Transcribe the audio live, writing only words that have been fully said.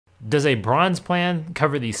Does a bronze plan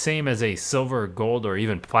cover the same as a silver, gold, or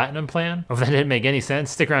even platinum plan? If that didn't make any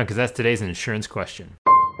sense, stick around because that's today's insurance question.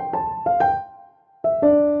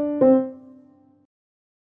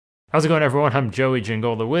 How's it going, everyone? I'm Joey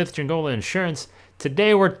Giangola with Giangola Insurance.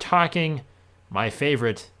 Today we're talking my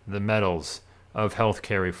favorite, the metals of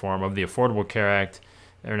healthcare reform, of the Affordable Care Act.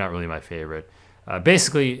 They're not really my favorite.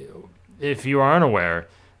 Basically, if you are unaware,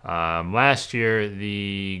 last year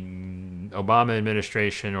the Obama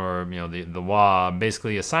administration, or the law,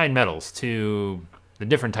 basically assigned metals to the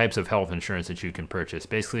different types of health insurance that you can purchase.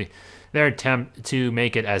 Basically, their attempt to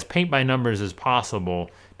make it as paint by numbers as possible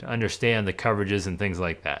to understand the coverages and things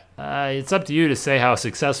like that. It's up to you to say how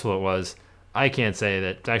successful it was. I can't say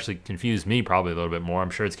that. It actually confused me probably a little bit more. I'm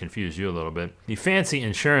sure it's confused you a little bit. The fancy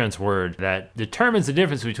insurance word that determines the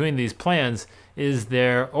difference between these plans is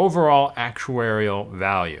their overall actuarial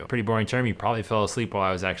value. Pretty boring term. You probably fell asleep while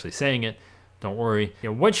I was actually saying it. Don't worry.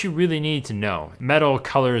 What you really need to know, metal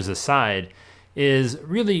colors aside, is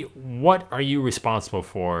really what are you responsible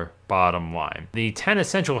for, bottom line. The 10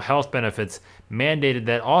 essential health benefits mandated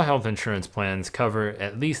that all health insurance plans cover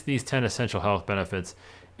at least these 10 essential health benefits.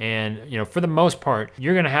 And for the most part,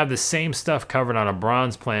 you're going to have the same stuff covered on a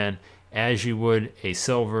bronze plan as you would a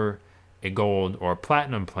silver, a gold, or a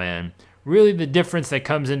platinum plan. Really, the difference that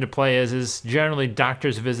comes into play is generally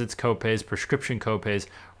doctor's visits, copays, prescription copays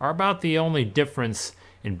are about the only difference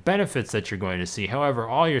in benefits that you're going to see. However,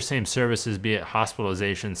 all your same services, be it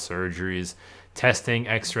hospitalizations, surgeries, testing,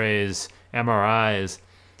 x-rays, MRIs,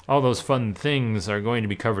 all those fun things are going to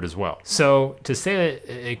be covered as well. So to say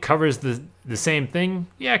that it covers the same thing,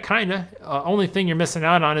 yeah, kinda. Only thing you're missing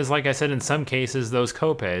out on is, like I said, in some cases, those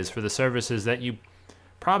copays for the services that you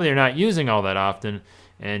probably are not using all that often,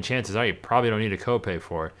 and chances are you probably don't need a copay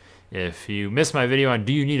for. If you missed my video on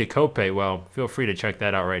do you need a copay, well, feel free to check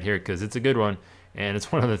that out right here because it's a good one. And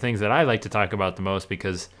it's one of the things that I like to talk about the most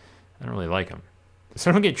because I don't really like them.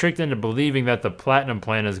 So don't get tricked into believing that the platinum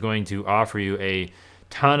plan is going to offer you a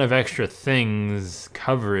ton of extra things,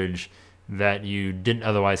 coverage that you didn't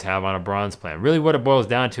otherwise have on a bronze plan. Really what it boils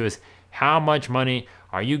down to is how much money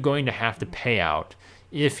are you going to have to pay out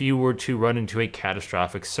if you were to run into a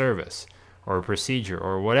catastrophic service or a procedure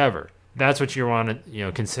or whatever. That's what you want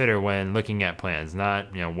to consider when looking at plans,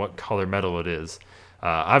 not what color metal it is.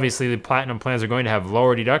 Obviously, the platinum plans are going to have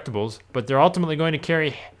lower deductibles, but they're ultimately going to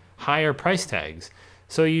carry higher price tags.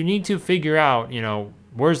 So you need to figure out,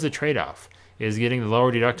 where's the trade-off? Is getting the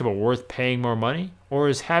lower deductible worth paying more money? Or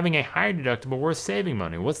is having a higher deductible worth saving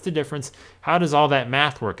money? What's the difference? How does all that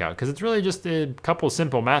math work out? Because it's really just a couple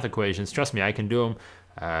simple math equations. Trust me, I can do them.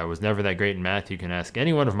 I was never that great in math. You can ask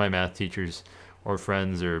any one of my math teachers or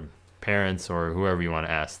friends or parents or whoever you want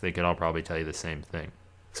to ask. They could all probably tell you the same thing.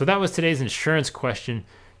 So that was today's insurance question.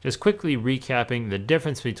 Just quickly recapping the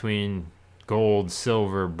difference between gold,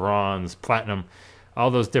 silver, bronze, platinum,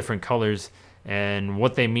 all those different colors and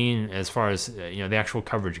what they mean as far as the actual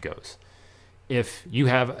coverage goes. If you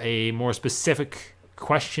have a more specific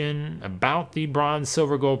question about the bronze,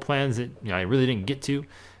 silver, gold plans that I really didn't get to,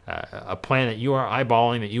 a plan that you are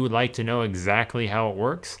eyeballing that you would like to know exactly how it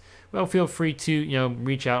works, well, feel free to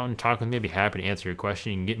reach out and talk with me. I'd be happy to answer your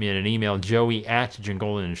question. You can get me in an email,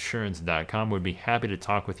 joey@giangolainsurance.com. Would be happy to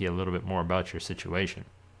talk with you a little bit more about your situation.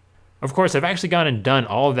 Of course, I've actually gone and done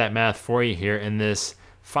all of that math for you here in this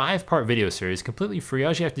 5-part video series, completely free.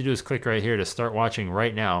 All you have to do is click right here to start watching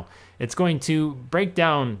right now. It's going to break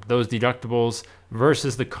down those deductibles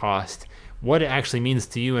versus the cost, what it actually means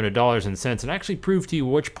to you in dollars and cents, and actually prove to you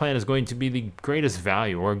which plan is going to be the greatest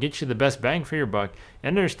value or get you the best bang for your buck,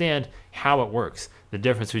 and understand how it works. The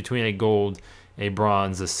difference between a gold, a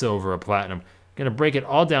bronze, a silver, a platinum. I'm going to break it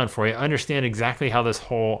all down for you, understand exactly how this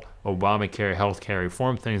whole Obamacare healthcare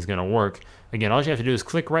reform thing is going to work. Again, all you have to do is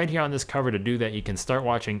click right here on this cover to do that. You can start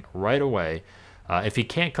watching right away. If you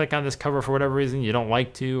can't click on this cover for whatever reason, you don't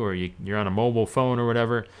like to, or you're on a mobile phone or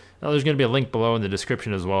whatever, there's going to be a link below in the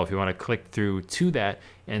description as well if you want to click through to that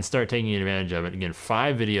and start taking advantage of it. Again,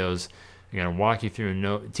 5 videos. I'm going to walk you through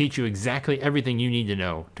and teach you exactly everything you need to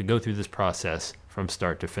know to go through this process from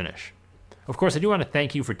start to finish. Of course, I do want to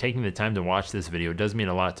thank you for taking the time to watch this video. It does mean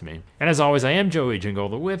a lot to me. And as always, I am Joey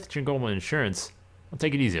Giangola with Giangola Insurance. Well,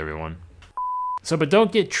 take it easy, everyone. But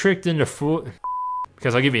don't get tricked into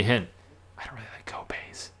because I'll give you a hint. I don't really like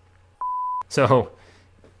copays. So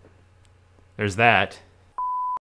there's that.